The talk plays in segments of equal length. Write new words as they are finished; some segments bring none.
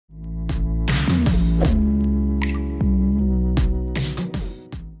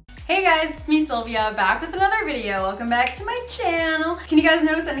Hey guys, it's me Sylvia, back with another video. Welcome back to my channel. Can you guys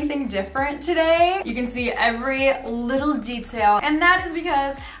notice anything different today? You can see every little detail, and that is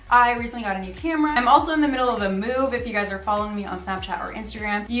because I recently got a new camera. I'm also in the middle of a move. If you guys are following me on Snapchat or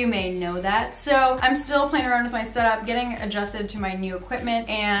Instagram, you may know that. So I'm still playing around with my setup, getting adjusted to my new equipment,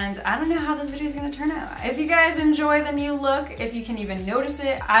 and I don't know how this video is gonna turn out. If you guys enjoy the new look, if you can even notice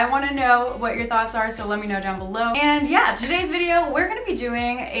it, I wanna know what your thoughts are, so let me know down below. And yeah, today's video, we're gonna be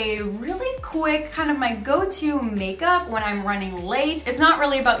doing a really quick kind of my go-to makeup when I'm running late. It's not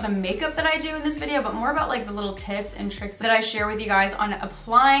really about the makeup that I do in this video, but more about like the little tips and tricks that I share with you guys on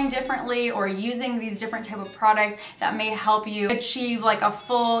applying differently or using these different type of products that may help you achieve like a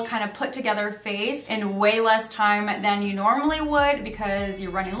full kind of put together face in way less time than you normally would because you're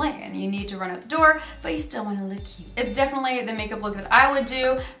running late and you need to run out the door, but you still want to look cute. It's definitely the makeup look that I would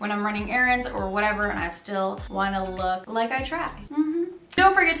do when I'm running errands or whatever, and I still want to look like I try.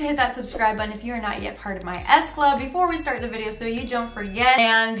 Don't forget to hit that subscribe button if you are not yet part of my S Club before we start the video so you don't forget.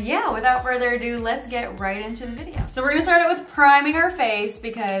 And yeah, without further ado, let's get right into the video. So we're gonna start out with priming our face,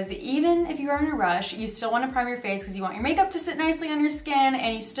 because even if you are in a rush, you still want to prime your face because you want your makeup to sit nicely on your skin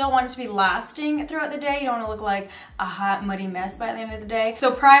and you still want it to be lasting throughout the day. You don't want to look like a hot, muddy mess by the end of the day. So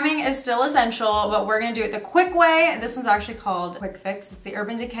priming is still essential, but we're gonna do it the quick way. This one's actually called Quick Fix. It's the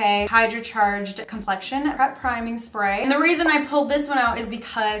Urban Decay Hydro Charged Complexion Prep Priming Spray. And the reason I pulled this one out is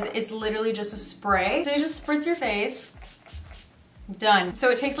because it's literally just a spray. So you just spritz your face. Done. So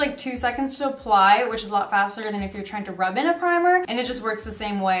it takes like 2 seconds to apply, which is a lot faster than if you're trying to rub in a primer, and it just works the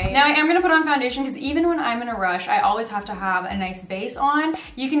same way. Now I am gonna put on foundation because even when I'm in a rush, I always have to have a nice base on.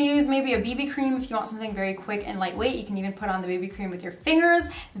 You can use maybe a BB cream if you want something very quick and lightweight. You can even put on the BB cream with your fingers.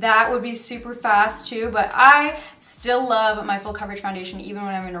 That would be super fast too, but I still love my full coverage foundation even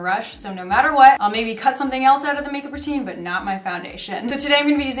when I'm in a rush. So no matter what, I'll maybe cut something else out of the makeup routine, but not my foundation. So today I'm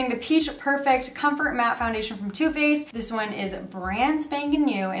gonna be using the Peach Perfect Comfort Matte Foundation from Too Faced. This one is brand spanking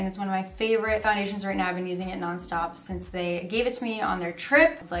new, and it's one of my favorite foundations right now. I've been using it nonstop since they gave it to me on their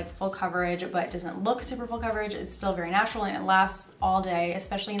trip. It's like full coverage, but it doesn't look super full coverage. It's still very natural and it lasts all day,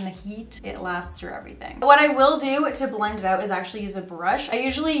 especially in the heat. It lasts through everything. What I will do to blend it out is actually use a brush. I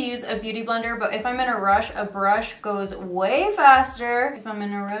usually use a beauty blender, but if I'm in a rush, a brush goes way faster. If I'm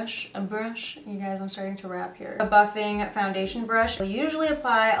in a rush, a brush, you guys, I'm starting to wrap here. A buffing foundation brush will usually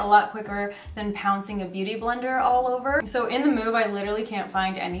apply a lot quicker than pouncing a beauty blender all over. So in the move, I literally can't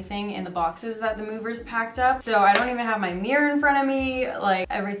find anything in the boxes that the movers packed up. So I don't even have my mirror in front of me. Like,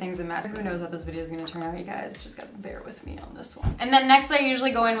 everything's a mess. Who knows how this video is gonna turn out, you guys. Just gotta bear with me on this one. And then next I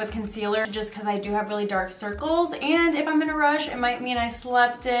usually go in with concealer just because I do have really dark circles. And if I'm in a rush, it might mean I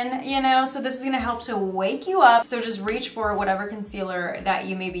slept in, you know? So this is gonna help to wake you up. So just reach for whatever concealer that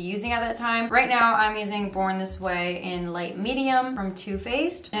you may be using at that time. Right now I'm using Born This Way in light medium from Too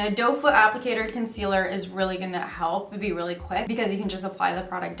Faced. And a doe foot applicator concealer is really gonna help. It'd be really quick because you can just apply the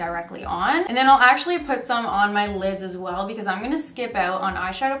product directly on. And then I'll actually put some on my lids as well because I'm gonna skip out on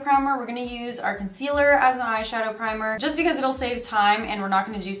eyeshadow primer. We're gonna use our concealer as an eyeshadow primer just because it'll save time, and we're not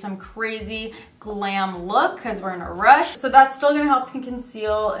gonna do some crazy glam look because we're in a rush. So that's still gonna help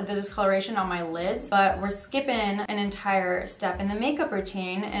conceal the discoloration on my lids, but we're skipping an entire step in the makeup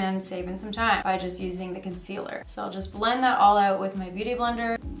routine and saving some time by just using the concealer. So I'll just blend that all out with my beauty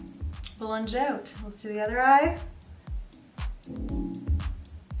blender. Blend it out. Let's do the other eye.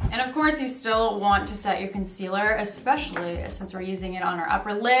 And of course, you still want to set your concealer, especially since we're using it on our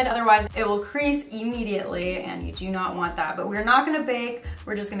upper lid. Otherwise, it will crease immediately, and you do not want that. But we're not gonna bake.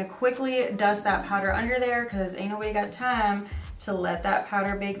 We're just gonna quickly dust that powder under there because ain't nobody got time to let that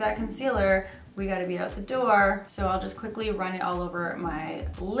powder bake that concealer. We gotta be out the door. So I'll just quickly run it all over my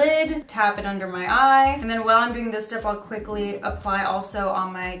lid, tap it under my eye. And then while I'm doing this step, I'll quickly apply also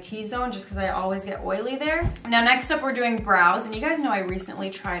on my T-zone just because I always get oily there. Now next up, we're doing brows. And you guys know I recently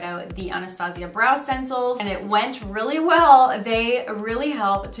tried out the Anastasia Brow Stencils and it went really well. They really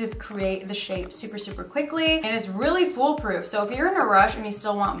help to create the shape super, super quickly. And it's really foolproof. So if you're in a rush and you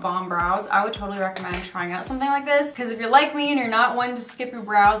still want bomb brows, I would totally recommend trying out something like this. Because if you're like me and you're not one to skip your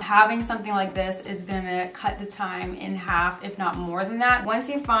brows, having something like this is gonna cut the time in half, if not more than that. Once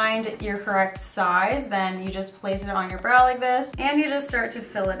you find your correct size, then you just place it on your brow like this, and you just start to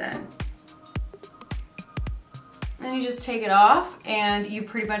fill it in. Then you just take it off, and you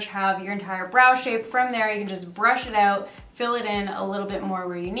pretty much have your entire brow shape. From there, you can just brush it out, fill it in a little bit more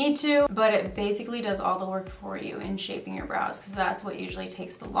where you need to, but it basically does all the work for you in shaping your brows, because that's what usually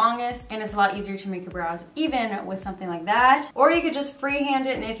takes the longest, and it's a lot easier to make your brows even with something like that. Or you could just freehand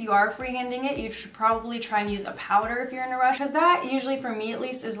it, and if you are freehanding it, you should probably try and use a powder if you're in a rush, because that usually, for me at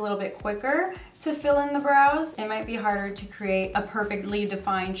least, is a little bit quicker to fill in the brows. It might be harder to create a perfectly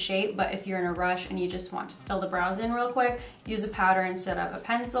defined shape, but if you're in a rush and you just want to fill the brows in real quick, use a powder instead of a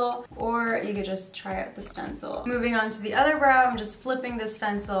pencil, or you could just try out the stencil. Moving on to the other brow, I'm just flipping the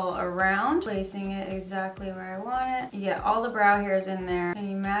stencil around, placing it exactly where I want it. You get all the brow hairs in there, and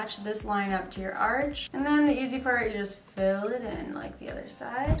you match this line up to your arch, and then the easy part, you just fill it in like the other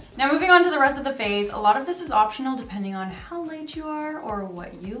side. Now moving on to the rest of the face, a lot of this is optional depending on how light you are or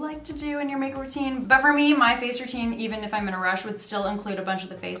what you like to do in your makeup routine. But for me, my face routine, even if I'm in a rush, would still include a bunch of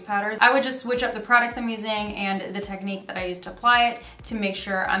the face powders. I would just switch up the products I'm using and the technique that I use to apply it to make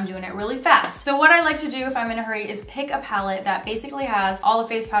sure I'm doing it really fast. So what I like to do if I'm in a hurry is pick a palette that basically has all the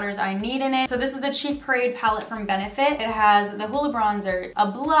face powders I need in it. So this is the Cheek Parade palette from Benefit. It has the Hoola bronzer, a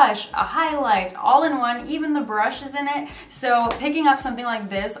blush, a highlight, all in one, even the brush is in it. So picking up something like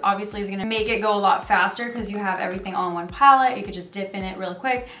this obviously is gonna make it go a lot faster because you have everything all in one palette. You could just dip in it real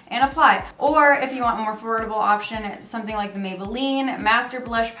quick and apply. Or if you want a more affordable option, something like the Maybelline Master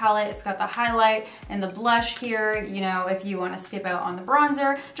Blush palette. It's got the highlight and the blush here. You know, if you want to skip out on the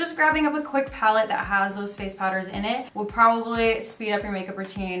bronzer, just grabbing up a quick palette that has those face powders in it will probably speed up your makeup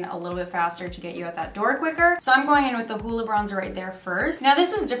routine a little bit faster to get you out that door quicker. So I'm going in with the Hoola bronzer right there first. Now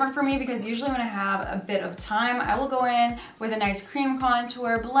this is different for me because usually when I have a bit of time, I will go in with a nice cream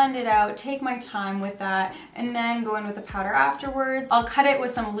contour, blend it out, take my time with that, and then go in with the powder afterwards. I'll cut it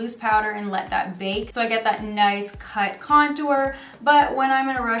with some loose powder and let that bake so I get that nice cut contour. But when I'm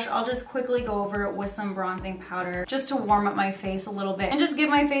in a rush, I'll just quickly go over it with some bronzing powder just to warm up my face a little bit and just give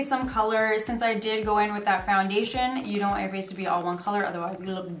my face some color. Since I did go in with that foundation, you don't want your face to be all one color, otherwise you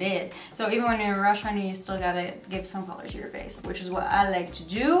look dead. So even when you're in a rush, honey, you still gotta give some color to your face, which is what I like to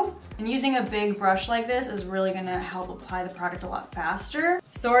do. And using a big brush like this is really gonna help apply the product a lot faster.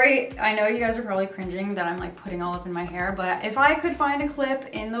 Sorry, I know you guys are probably cringing that I'm like putting all up in my hair, but if I could find a clip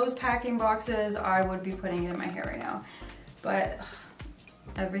in those packing boxes, I would be putting it in my hair right now. But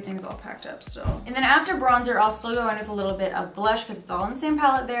everything's all packed up still. And then after bronzer, I'll still go in with a little bit of blush because it's all in the same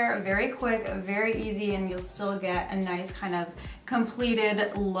palette there. Very quick, very easy, and you'll still get a nice kind of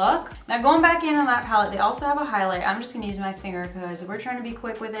completed look. Now going back in on that palette, they also have a highlight. I'm just gonna use my finger because we're trying to be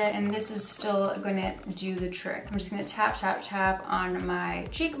quick with it, and this is still gonna do the trick. I'm just gonna tap, tap, tap on my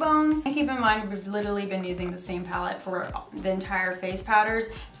cheekbones. And keep in mind, we've literally been using the same palette for the entire face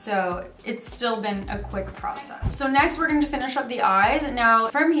powders, so it's still been a quick process. So next we're going to finish up the eyes. Now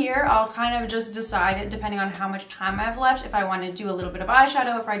from here, I'll kind of just decide, depending on how much time I have left, if I want to do a little bit of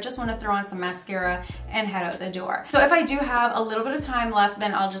eyeshadow, if I just want to throw on some mascara and head out the door. So if I do have a little bit of time left,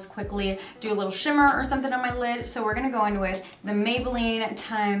 then I'll just quickly do a little shimmer or something on my lid. So we're gonna go in with the Maybelline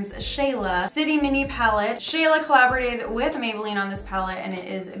times Shayla City Mini palette. Shayla collaborated with Maybelline on this palette, and it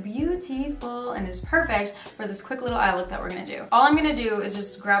is beautiful and it's perfect for this quick little eye look that we're gonna do. All I'm gonna do is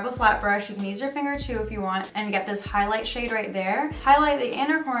just grab a flat brush. You can use your finger too if you want, and get this highlight shade right there. Highlight the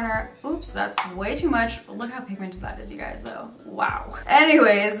inner corner. Oops, that's way too much. Look how pigmented that is, you guys, though. Wow.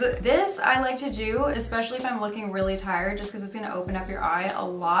 Anyways, this I like to do, especially if I'm looking really tired, just because it's gonna open up your eye a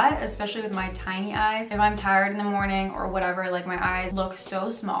lot, especially with my tiny eyes. If I'm tired in the morning or whatever, like my eyes look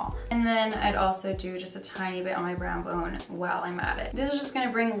so small. And then I'd also do just a tiny bit on my brow bone while I'm at it. This is just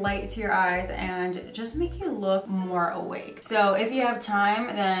gonna bring light to your eyes and just make you look more awake. So if you have time,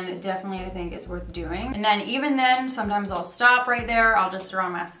 then definitely I think it's worth doing. And then even then, sometimes I'll stop right there. I'll just throw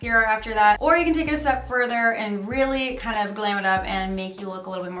on mascara after that. Or you can take it a step further and really kind of glam it up and make you look a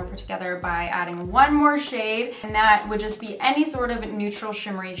little bit more put together by adding one more shade, and that would just be any sort of neutral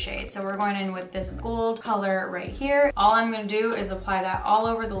shimmery shade. So we're going in with this gold color right here. All I'm going to do is apply that all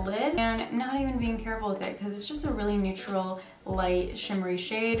over the lid and not even being careful with it because it's just a really neutral, light, shimmery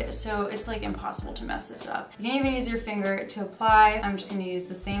shade, so it's like impossible to mess this up. You can even use your finger to apply. I'm just going to use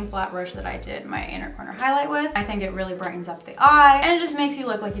the same flat brush that I did my inner corner highlight with. I think it really brightens up the eye and it just makes you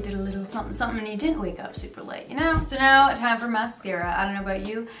look like you did a little something something and you didn't wake up super late, you know? So now time for mascara. I don't know about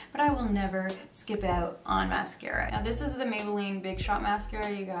you, but I will never skip out on mascara. Now this is the Maybelline Big Shot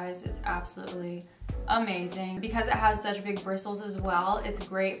mascara, you guys. It's absolutely amazing. Because it has such big bristles as well, it's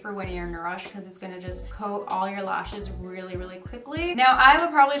great for when you're in a rush because it's gonna just coat all your lashes really, really quickly. Now, I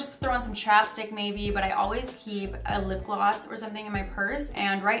would probably just throw on some chapstick maybe, but I always keep a lip gloss or something in my purse.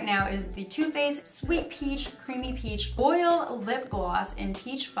 And right now it is the Too Faced Sweet Peach Creamy Peach Oil Lip Gloss in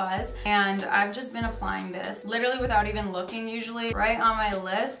Peach Fuzz. And I've just been applying this literally without even looking usually, right on my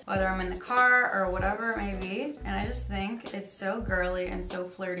lips, whether I'm in the car or whatever it may be. And I just think it's so girly and so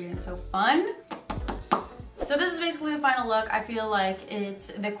flirty and so fun. So this is basically the final look. I feel like it's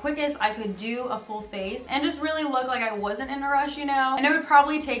the quickest I could do a full face and just really look like I wasn't in a rush, you know? And it would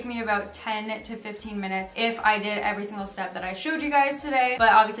probably take me about 10 to 15 minutes if I did every single step that I showed you guys today.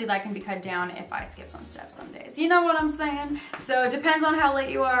 But obviously that can be cut down if I skip some steps some days. You know what I'm saying? So it depends on how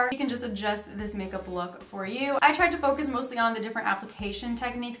late you are. You can just adjust this makeup look for you. I tried to focus mostly on the different application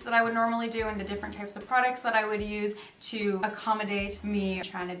techniques that I would normally do and the different types of products that I would use to accommodate me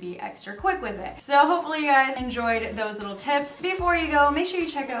trying to be extra quick with it. So hopefully you guys enjoyed those little tips. Before you go, make sure you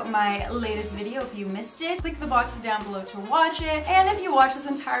check out my latest video if you missed it. Click the box down below to watch it. And if you watch this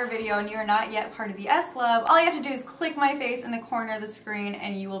entire video and you're not yet part of the S Club, all you have to do is click my face in the corner of the screen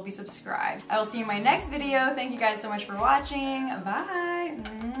and you will be subscribed. I will see you in my next video. Thank you guys so much for watching. Bye.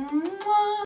 Mwah.